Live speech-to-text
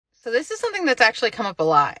So this is something that's actually come up a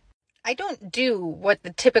lot. I don't do what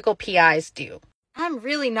the typical PIs do. I'm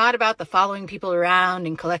really not about the following people around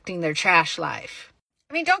and collecting their trash life.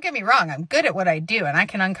 I mean, don't get me wrong, I'm good at what I do and I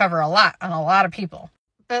can uncover a lot on a lot of people.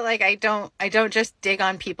 But like, I don't just dig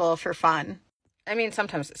on people for fun. I mean,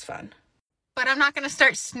 sometimes it's fun. But I'm not going to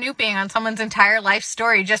start snooping on someone's entire life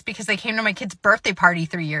story just because they came to my kid's birthday party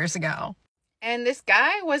 3 years ago. And this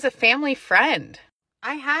guy was a family friend.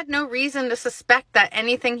 I had no reason to suspect that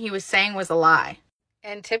anything he was saying was a lie.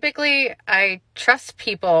 And typically, I trust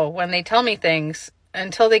people when they tell me things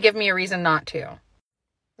until they give me a reason not to.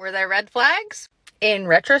 Were there red flags? In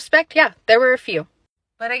retrospect, yeah, there were a few.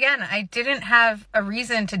 But again, I didn't have a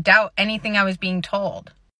reason to doubt anything I was being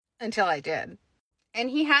told. Until I did. And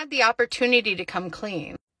he had the opportunity to come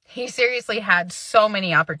clean. He seriously had so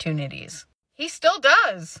many opportunities. He still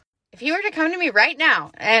does. If he were to come to me right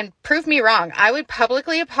now and prove me wrong, I would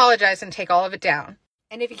publicly apologize and take all of it down.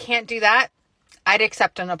 And if he can't do that, I'd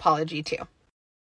accept an apology too.